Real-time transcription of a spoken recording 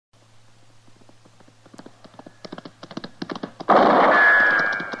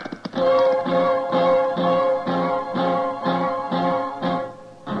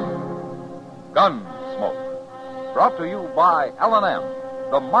by L&M,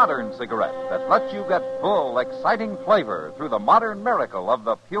 the modern cigarette that lets you get full, exciting flavor through the modern miracle of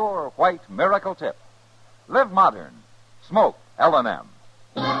the pure white miracle tip. Live modern. Smoke L&M.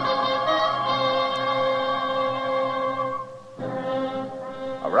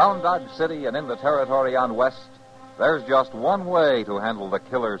 Around Dodge City and in the territory on West, there's just one way to handle the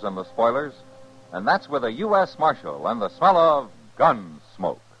killers and the spoilers, and that's with a U.S. Marshal and the smell of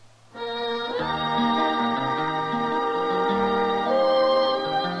Gunsmoke.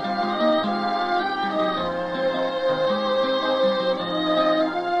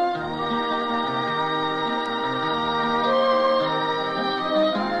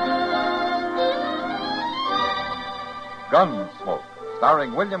 Gunsmoke,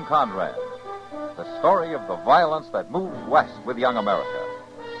 starring William Conrad. The story of the violence that moved west with young America.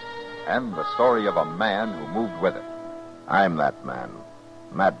 And the story of a man who moved with it. I'm that man.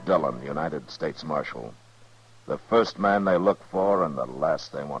 Matt Dillon, United States Marshal. The first man they look for and the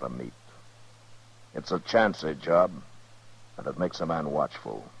last they want to meet. It's a chancy job, and it makes a man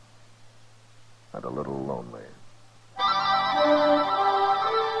watchful. And a little lonely.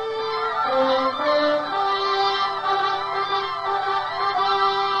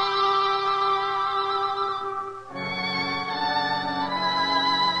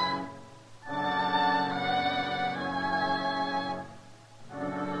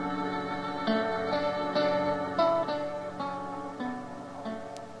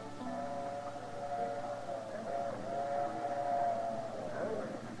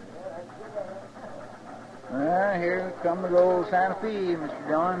 Here comes old Santa Fe, Mr.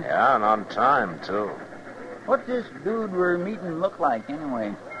 Dillon. Yeah, and on time, too. What's this dude we're meeting look like,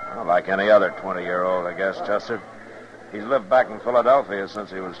 anyway? Well, like any other 20-year-old, I guess, Chester. He's lived back in Philadelphia since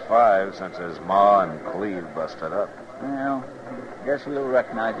he was 5, since his ma and Cleve busted up. Well, guess we'll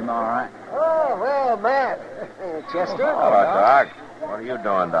recognize him all right. Oh, well, Matt. Chester. Hello, Doc. What are you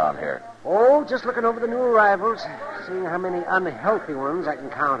doing down here? Oh, just looking over the new arrivals, seeing how many unhealthy ones I can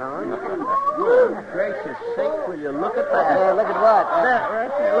count on. Good gracious sake, will you look at that? Look at what? That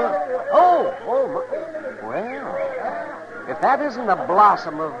right there, look. Well, if that isn't the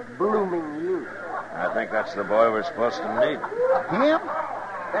blossom of blooming youth. I think that's the boy we're supposed to meet. Him?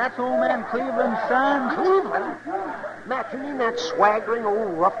 That's old man Cleveland's son? Cleveland? Matt, you mean that swaggering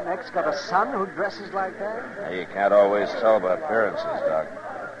old roughneck's got a son who dresses like that? Hey, you can't always tell by appearances, Doc.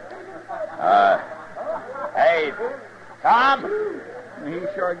 Hey, Tom? He's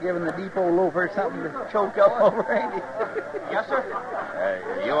sure giving the depot loafer something to choke up over, ain't he? Yes, sir.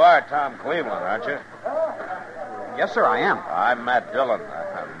 You are Tom Cleveland, aren't you? Yes, sir, I am. I'm Matt Dillon.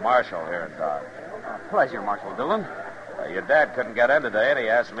 I'm Marshal here in Dodge. Pleasure, Marshal Dillon. Your dad couldn't get in today, and he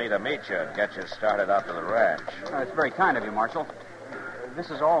asked me to meet you and get you started out to the ranch. It's very kind of you, Marshal. This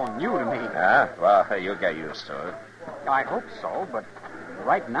is all new to me. Yeah? Well, you'll get used to it. I hope so, but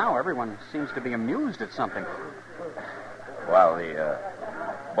right now everyone seems to be amused at something. Well, the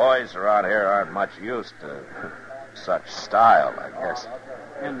boys around here aren't much used to such style, I guess.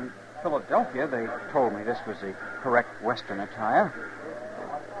 In Philadelphia, they told me this was the correct Western attire.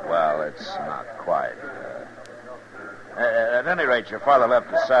 Well, it's not quite. At any rate, your father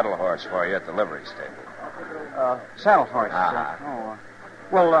left a saddle horse for you at the livery stable. Saddle horse. Uh-huh.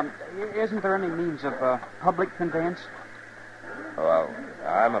 Well, isn't there any means of public conveyance? Well,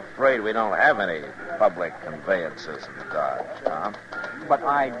 I'm afraid we don't have any public conveyances in Dodge, Tom. But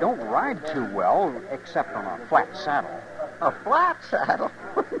I don't ride too well, except on a flat saddle. A flat saddle?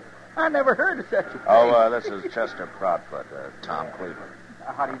 I never heard of such a thing. Oh, this is Chester Proudfoot, Tom Cleveland.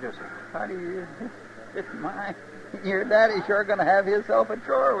 How do you do, sir? How do you... My... Your daddy's sure going to have himself a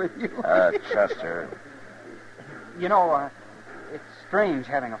chore with you. Chester. You know, it's strange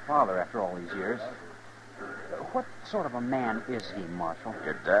having a father after all these years. What sort of a man is he, Marshal?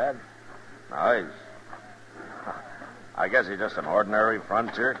 Your dad? No, I guess he's just an ordinary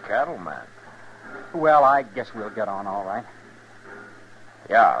frontier cattleman. Well, I guess we'll get on all right.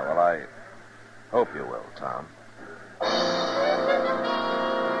 Yeah, well, I hope you will, Tom.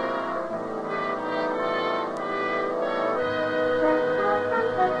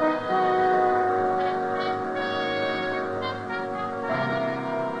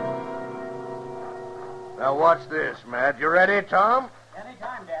 Now, watch this, Matt. You ready, Tom?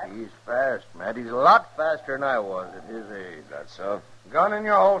 Anytime, Dad. He's fast, Matt. He's a lot faster than I was at his age. That's so? Gun in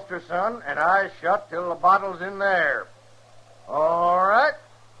your holster, son, and eyes shut till the bottle's in there. All right.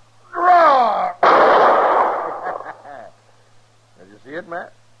 Draw! Did you see it,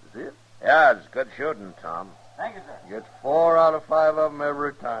 Matt? You see it? Yeah, it's good shooting, Tom. Thank you, sir. Gets 4 out of 5 of them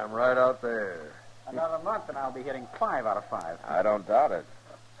every time, right out there. Another month and I'll be hitting 5 out of 5. I don't doubt it.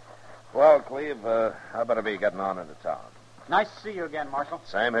 Well, Cleve, I better be getting on into town. Nice to see you again, Marshal.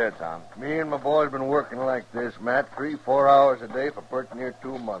 Same here, Tom. Me and my boy's been working like this, Matt, 3-4 hours a day for pretty near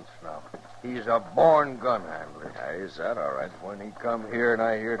 2 months now. He's a born gun handler. Yeah, he's that, all right. When he come here and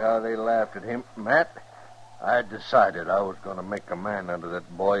I heard how they laughed at him, Matt, I decided I was going to make a man out of that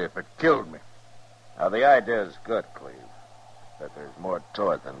boy if it killed me. Now, the idea's good, Cleve. But there's more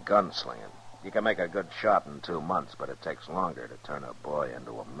to it than gunslinging. You can make a good shot in 2 months, but it takes longer to turn a boy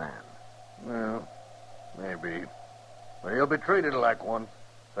into a man. Well, maybe. But he'll be treated like one,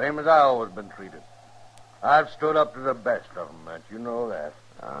 same as I always been treated. I've stood up to the best of them, Matt. You know that.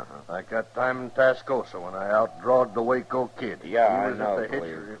 Uh-huh. Like that time in Tascosa when I outdrawed the Waco kid. Yeah, He was I know, at the Cleve.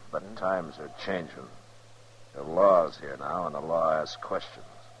 hitcher. But times are changing. The law's here now, and the law asks questions.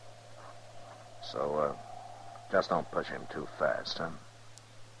 So, just don't push him too fast, huh?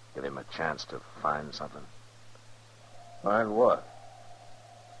 Give him a chance to find something. Find what?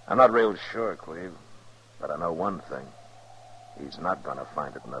 I'm not real sure, Cleve, but I know one thing. He's not going to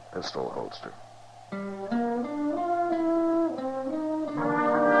find it in a pistol holster.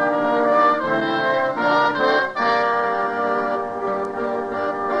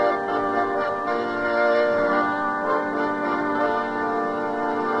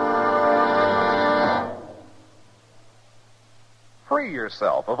 Free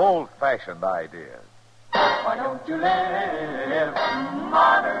yourself of old-fashioned ideas. Why don't you live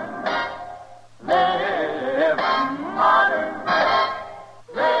modern? Live modern.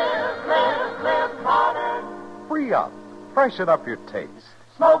 Live modern. Free up. Freshen up your taste.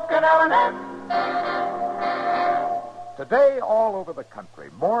 Smoke an L&M. Today, all over the country,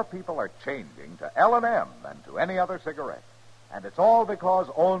 more people are changing to L&M than to any other cigarette. And it's all because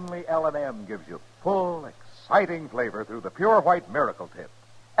only L&M gives you full, exciting flavor through the pure white miracle tip.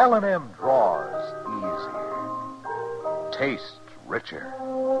 L&M draws easier, tastes richer,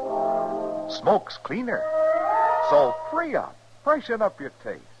 smokes cleaner. So free up, freshen up your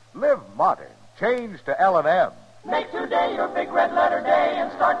taste, live modern, change to L&M. Make today your big red letter day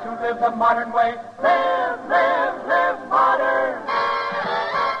and start to live the modern way. Live modern.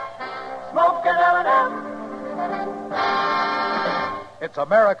 Smoke an L&M. It's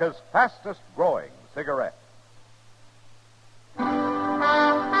America's fastest growing cigarette.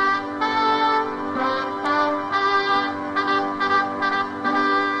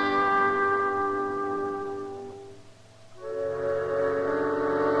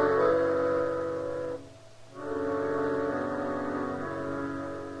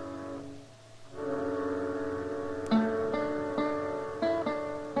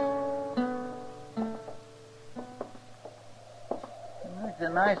 It's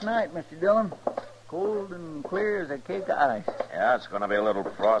a nice night, Mr. Dillon. Cold and clear as a cake of ice. Yeah, it's going to be a little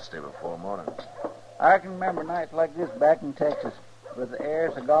frosty before morning. I can remember nights like this back in Texas. With the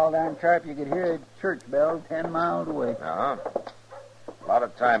air so gall darn sharp you could hear a church bell 10 miles away. Uh-huh. A lot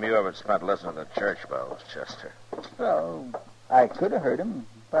of time you ever spent listening to church bells, Chester. Well, I could have heard him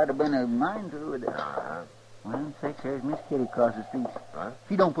if I'd have been a mind to. Uh-huh. Well, sakes, there's Miss Kitty across the street. What? If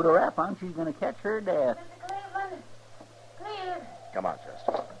she don't put a wrap on, she's going to catch her death. Cleveland. Cleveland. Come on,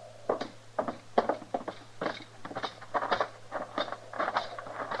 Chester.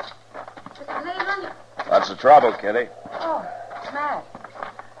 Mr. Cleveland? What's the trouble, Kitty? Oh, Matt.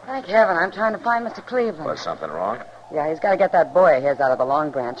 Thank heaven, I'm trying to find Mr. Cleveland. Was something wrong? Yeah, he's got to get that boy of his out of the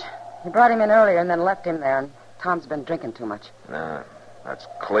Long Branch. He brought him in earlier and then left him there, and Tom's been drinking too much. Nah, that's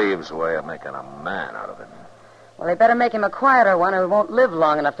Cleve's way of making a man out of him. Well, they better make him a quieter one or he won't live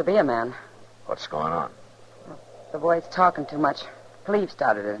long enough to be a man. What's going on? The boy's talking too much. Cleve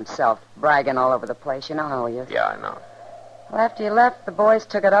started it himself, bragging all over the place. You know how he is. Yeah, I know. Well, after you left, the boys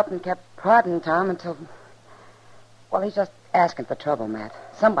took it up and kept prodding Tom until... Well, he's just asking for trouble, Matt.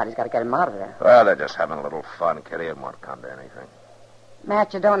 Somebody's got to get him out of there. Well, they're just having a little fun, Kitty. It won't come to anything.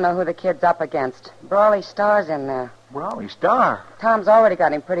 Matt, you don't know who the kid's up against. Brawley Star's in there. Brawley Star. Tom's already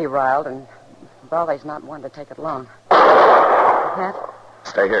got him pretty riled, and Brawley's not one to take it long. Matt?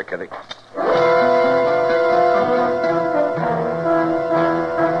 Stay here, Kitty.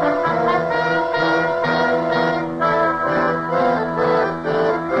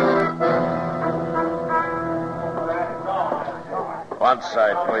 One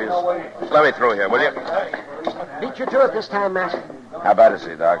side, please. Let me through here, will you? Beat you to it this time, Matt. How bad is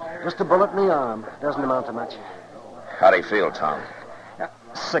he, Doc? Just a bullet in the arm. Doesn't amount to much. How'd he feel, Tom?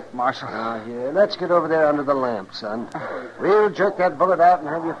 Sick, Marshal. Now, here, let's get over there under the lamp, son. We'll jerk that bullet out and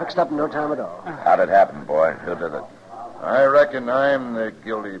have you fixed up in no time at all. How'd it happen, boy? Who did it? I reckon I'm the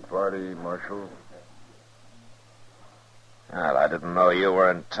guilty party, Marshal. Well, I didn't know you were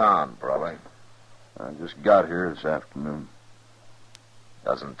in town, Brawley. I just got here this afternoon.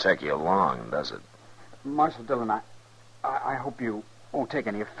 Doesn't take you long, does it? Marshal Dillon, I hope you won't take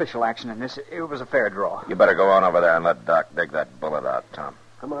any official action in this. It was a fair draw. You better go on over there and let Doc dig that bullet out, Tom.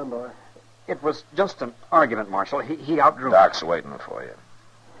 Come on, boy. It was just an argument, Marshal. He outdrew me. Doc's waiting for you.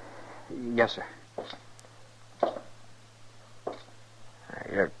 Yes, sir.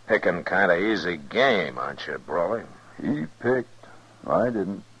 You're picking kind of easy game, aren't you, Brawley? He picked. I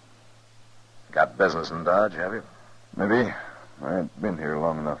didn't. Got business in Dodge, have you? Maybe. I ain't been here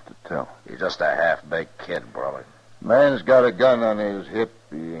long enough to tell. You're just a half-baked kid, Brawley. Man's got a gun on his hip.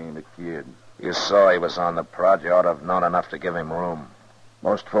 He ain't a kid. You saw he was on the prod. You ought to have known enough to give him room.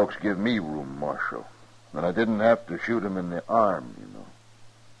 Most folks give me room, Marshal. And I didn't have to shoot him in the arm, you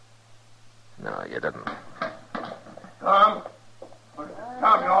know. No, you didn't. Tom?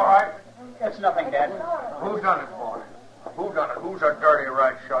 Tom, you all right? It's nothing, Dad. Who done it, boy? Who done it? Who's a dirty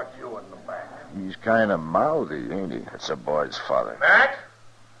rat shot you in the back? He's kind of mouthy, ain't he? It's a boy's father. Matt?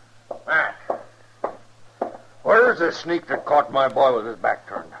 Matt. Where's the sneak that caught my boy with his back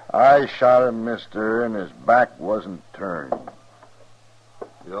turned? I shot him, mister, and his back wasn't turned.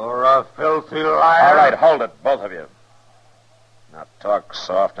 You're a filthy liar. All right, hold it, both of you. Now talk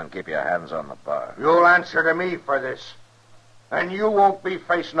soft and keep your hands on the bar. You'll answer to me for this. And you won't be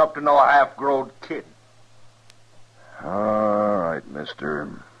facing up to no half-grown kid. All right, mister.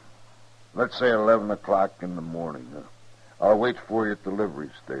 Let's say 11 o'clock in the morning. I'll wait for you at the livery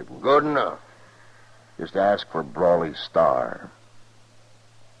stable. Good enough. Just ask for Brawley Star.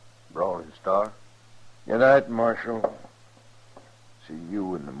 Brawley Star? Good night, Marshal. See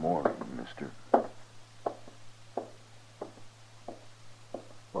you in the morning, mister.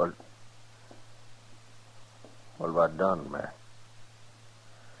 What have I done, Matt?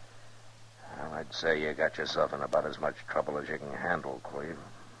 Well, I'd say you got yourself in about as much trouble as you can handle, Cleve.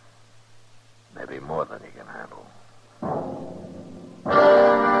 Maybe more than you can handle.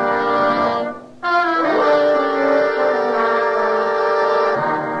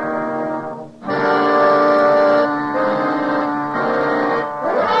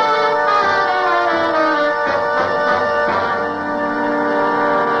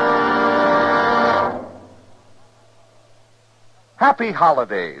 Happy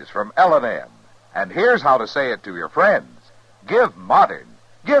holidays from L&M. And here's how to say it to your friends. Give modern.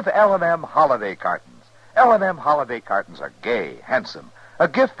 Give L&M holiday cartons. L&M holiday cartons are gay, handsome. A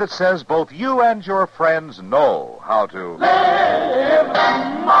gift that says both you and your friends know how to Live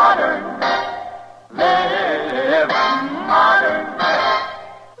modern. Live modern.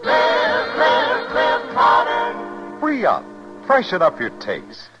 Live modern. free up, freshen up your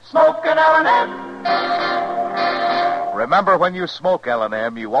taste. Smoke an L&M. Remember, when you smoke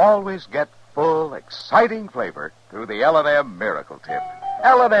L&M, you always get full, exciting flavor through the L&M Miracle Tip.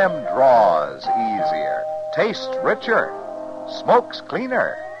 L&M draws easier, tastes richer, smokes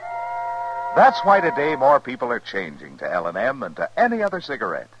cleaner. That's why today more people are changing to L&M than to any other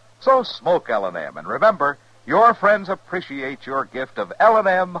cigarette. So smoke L&M, and remember, your friends appreciate your gift of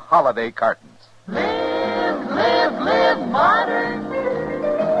L&M holiday cartons. Live modern.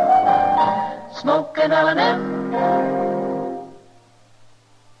 Smoke an L&M.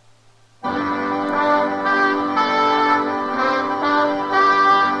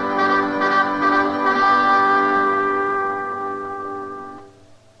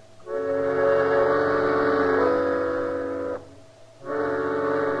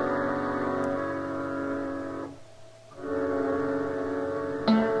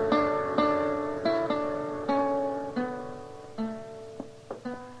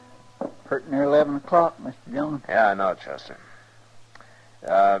 Pretty near 11 o'clock, Mr. Jones. Yeah, I know, Chester.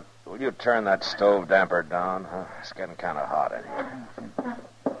 Will you turn that stove damper down? Huh? It's getting kind of hot in here.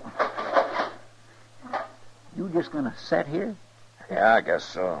 You just gonna sit here? Yeah, I guess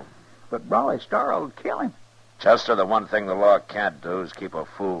so. But Brawley Star will kill him. Chester, the one thing the law can't do is keep a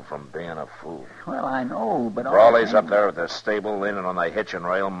fool from being a fool. Well, I know, but... Brawley's up there at the stable, leaning on the hitch and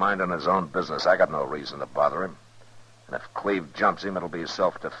rail, minding his own business. I got no reason to bother him. And if Cleve jumps him, it'll be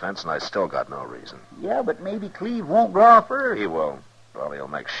self-defense, and I still got no reason. Yeah, but maybe Cleve won't draw first. He will. Brawley will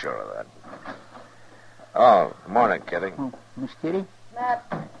make sure of that. Oh, good morning, Kitty. Oh, Miss Kitty? Matt,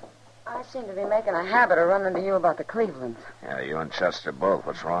 I seem to be making a habit of running to you about the Clevelands. Yeah, you and Chester both.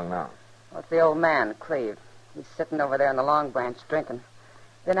 What's wrong now? Well, it's the old man, Cleve. He's sitting over there in the Long Branch drinking.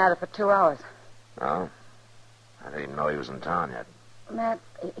 Been at it for 2 hours. Oh? I didn't even know he was in town yet. Matt,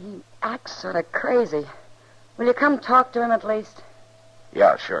 he acts sort of crazy. Will you come talk to him at least?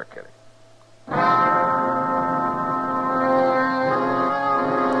 Yeah, sure, Kitty.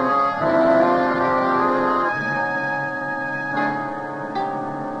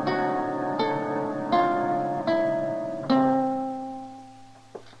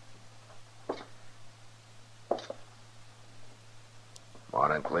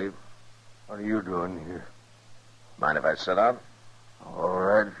 Morning, Cleve. What are you doing here? Mind if I sit down? All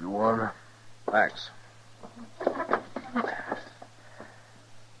right, if you wanna. Thanks.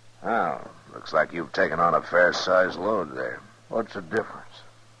 Well, looks like you've taken on a fair-sized load there. What's the difference?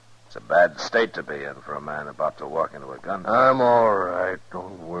 It's a bad state to be in for a man about to walk into a gunfight. I'm all right.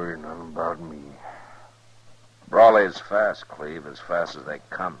 Don't worry none about me. Brawley's fast, Cleve, as fast as they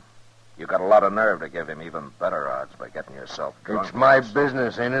come. You got a lot of nerve to give him even better odds by getting yourself drunk. It's my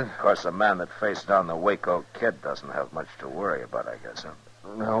business, ain't it? Of course, the man that faced down the Waco Kid doesn't have much to worry about, I guess, huh?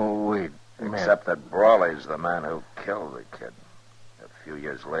 No, wait. Except that Brawley's the man who killed the kid a few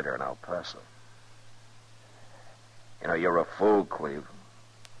years later in El Paso. You know, you're a fool, Cleve.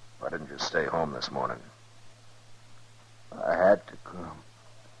 Why didn't you stay home this morning? I had to come.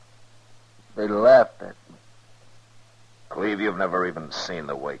 They laughed at me. Cleve, you've never even seen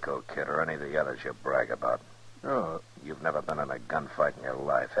the Waco Kid or any of the others you brag about. No, You've never been in a gunfight in your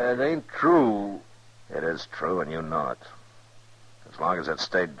life. that ain't true. It is true, and you know it. As long as it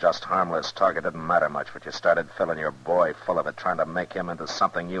stayed just harmless talk, it didn't matter much, but you started filling your boy full of it, trying to make him into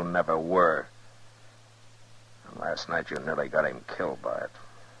something you never were. And last night you nearly got him killed by it.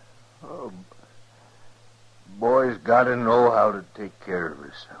 Oh, boy's got to know how to take care of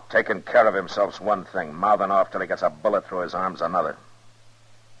himself. Taking care of himself's one thing. Mouthing off till he gets a bullet through his arm's another.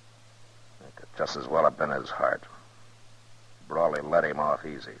 It could just as well have been his heart. Brawley let him off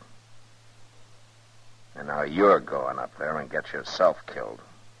easy. And now you're going up there and get yourself killed.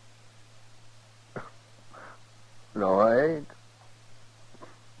 No, I ain't.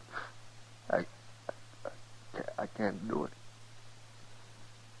 I can't do it.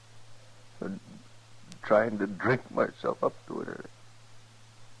 I'm trying to drink myself up to it.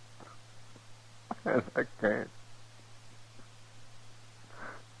 And I can't.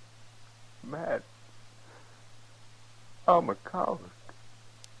 Matt, I'm a coward.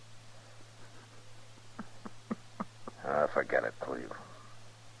 Forget it, Cleve.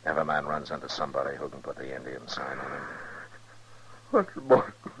 Every man runs into somebody who can put the Indian sign on him. What's the boy?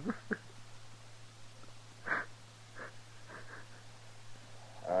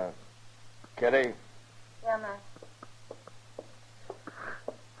 Kitty? Yeah, Matt.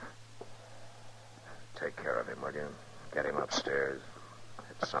 Take care of him, will you? Get him upstairs.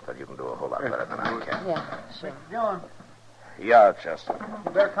 It's something you can do a whole lot better than I can. Yeah, sure. John, Yeah, Chester.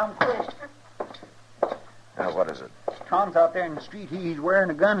 you better come quick. What is it? Tom's out there in the street. He's wearing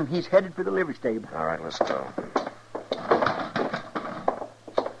a gun, and he's headed for the livery stable. All right, let's go.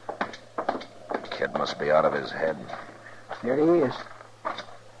 Kid must be out of his head. There he is.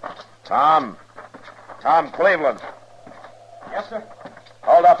 Tom Cleveland. Yes, sir.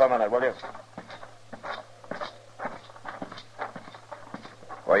 Hold up a minute, will you?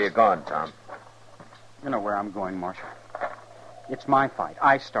 Where you going, Tom? You know where I'm going, Marshal. It's my fight.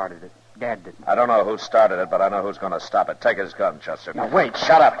 I started it. Dad didn't. I don't know who started it, but I know who's going to stop it. Take his gun, Chester. Now, wait.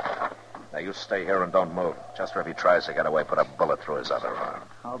 Shut up. Now, you stay here and don't move. Chester, if he tries to get away, put a bullet through his other arm.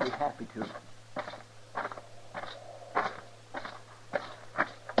 I'll be happy to.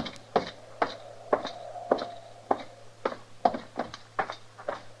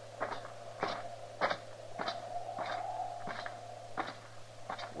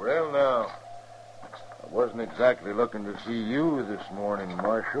 Well, now, I wasn't exactly looking to see you this morning,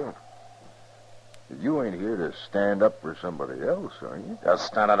 Marshal. You ain't here to stand up for somebody else, are you? Just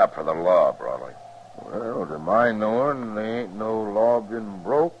standing up for the law, Brawley. Well, to my knowing, there ain't no law been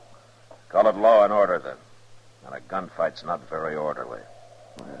broke. Call it law and order, then. And a gunfight's not very orderly.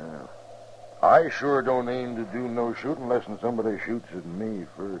 Well, I sure don't aim to do no shooting unless somebody shoots at me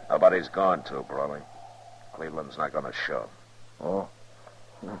first. Nobody's going to, Brawley. Cleveland's not going to show. Oh?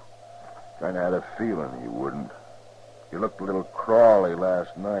 Kind of had a feeling you wouldn't. You looked a little crawly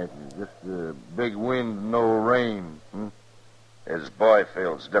last night. Just a big wind, no rain. His boy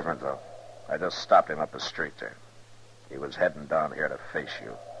feels different, though. I just stopped him up the street there. He was heading down here to face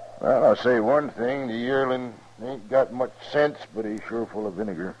you. Well, I'll say one thing. The yearling ain't got much sense, but he's sure full of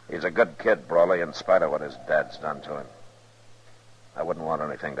vinegar. He's a good kid, Brawley, in spite of what his dad's done to him. I wouldn't want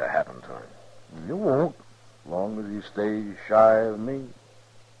anything to happen to him. You won't, as long as he stays shy of me.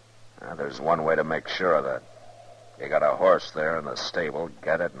 Now, there's one way to make sure of that. You got a horse there in the stable.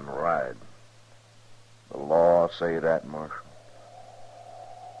 Get it and ride. The law say that, Marshal.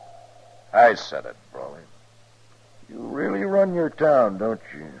 I said it, Brawley. You really run your town, don't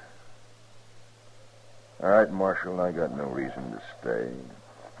you? All right, Marshal, I got no reason to stay.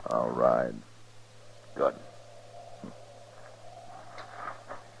 I'll ride. Good.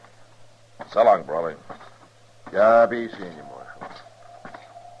 So long, Brawley. Yeah, be seeing you, Marshal.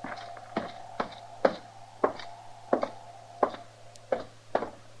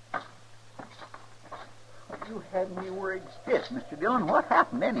 had me worried stiff, Mr. Dillon. What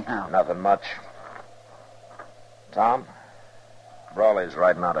happened anyhow? Nothing much. Tom, Brawley's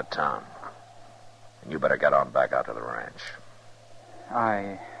riding out of town. And you better get on back out to the ranch.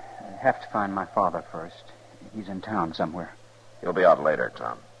 I have to find my father first. He's in town somewhere. He'll be out later,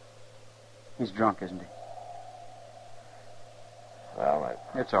 Tom. He's drunk, isn't he? Well,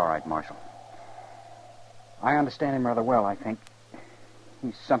 It's all right, Marshal. I understand him rather well, I think.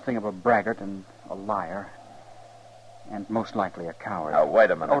 He's something of a braggart and a liar. And most likely a coward. Now,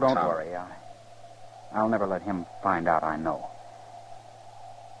 wait a minute, Oh, don't Tom. worry. I'll never let him find out I know.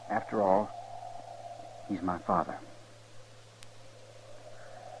 After all, he's my father.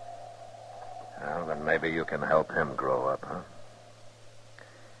 Well, then maybe you can help him grow up, huh?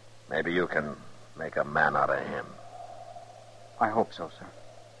 Maybe you can make a man out of him. I hope so, sir.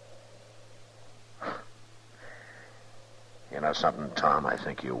 You know something, Tom? I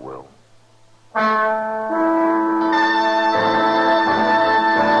think you will.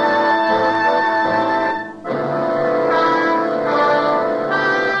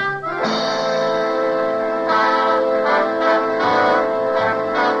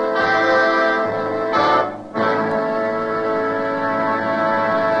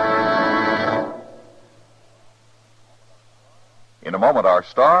 In a moment, our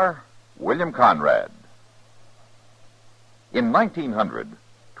star, William Conrad. In 1900,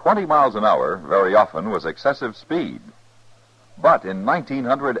 20 miles an hour very often was excessive speed. But in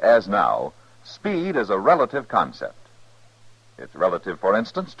 1900, as now, speed is a relative concept. It's relative, for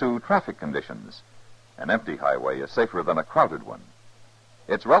instance, to traffic conditions. An empty highway is safer than a crowded one.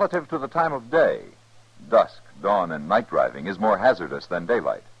 It's relative to the time of day. Dusk, dawn, and night driving is more hazardous than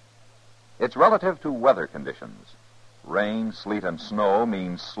daylight. It's relative to weather conditions. Rain, sleet, and snow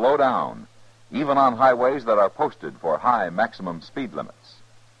means slow down, even on highways that are posted for high maximum speed limits.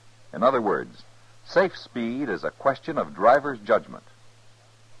 In other words, safe speed is a question of driver's judgment.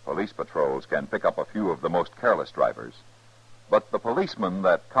 Police patrols can pick up a few of the most careless drivers, but the policeman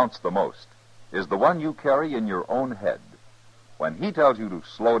that counts the most is the one you carry in your own head. When he tells you to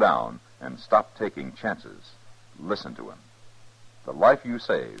slow down and stop taking chances, listen to him. The life you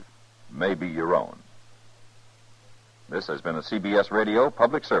save may be your own. This has been a CBS Radio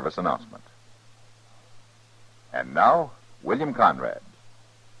public service announcement. And now, William Conrad.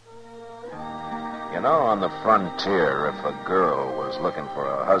 You know, on the frontier, if a girl was looking for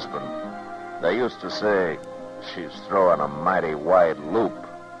a husband, they used to say she's throwing a mighty wide loop.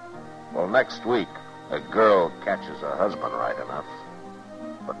 Well, next week, a girl catches a husband right enough,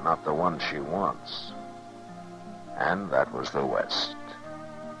 but not the one she wants. And that was the West.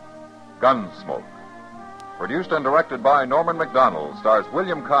 Gunsmoke. Produced and directed by Norman MacDonald, stars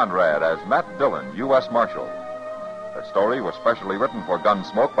William Conrad as Matt Dillon, U.S. Marshal. The story was specially written for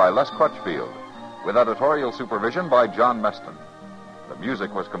Gunsmoke by Les Crutchfield, with editorial supervision by John Meston. The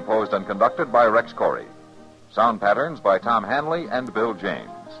music was composed and conducted by Rex Corey. Sound patterns by Tom Hanley and Bill James.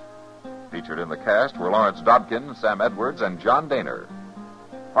 Featured in the cast were Lawrence Dobkin, Sam Edwards, and John Daner.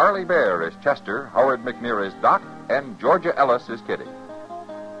 Harley Bear is Chester, Howard McNear is Doc, and Georgia Ellis is Kitty.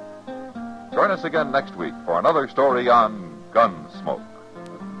 Join us again next week for another story on Gunsmoke.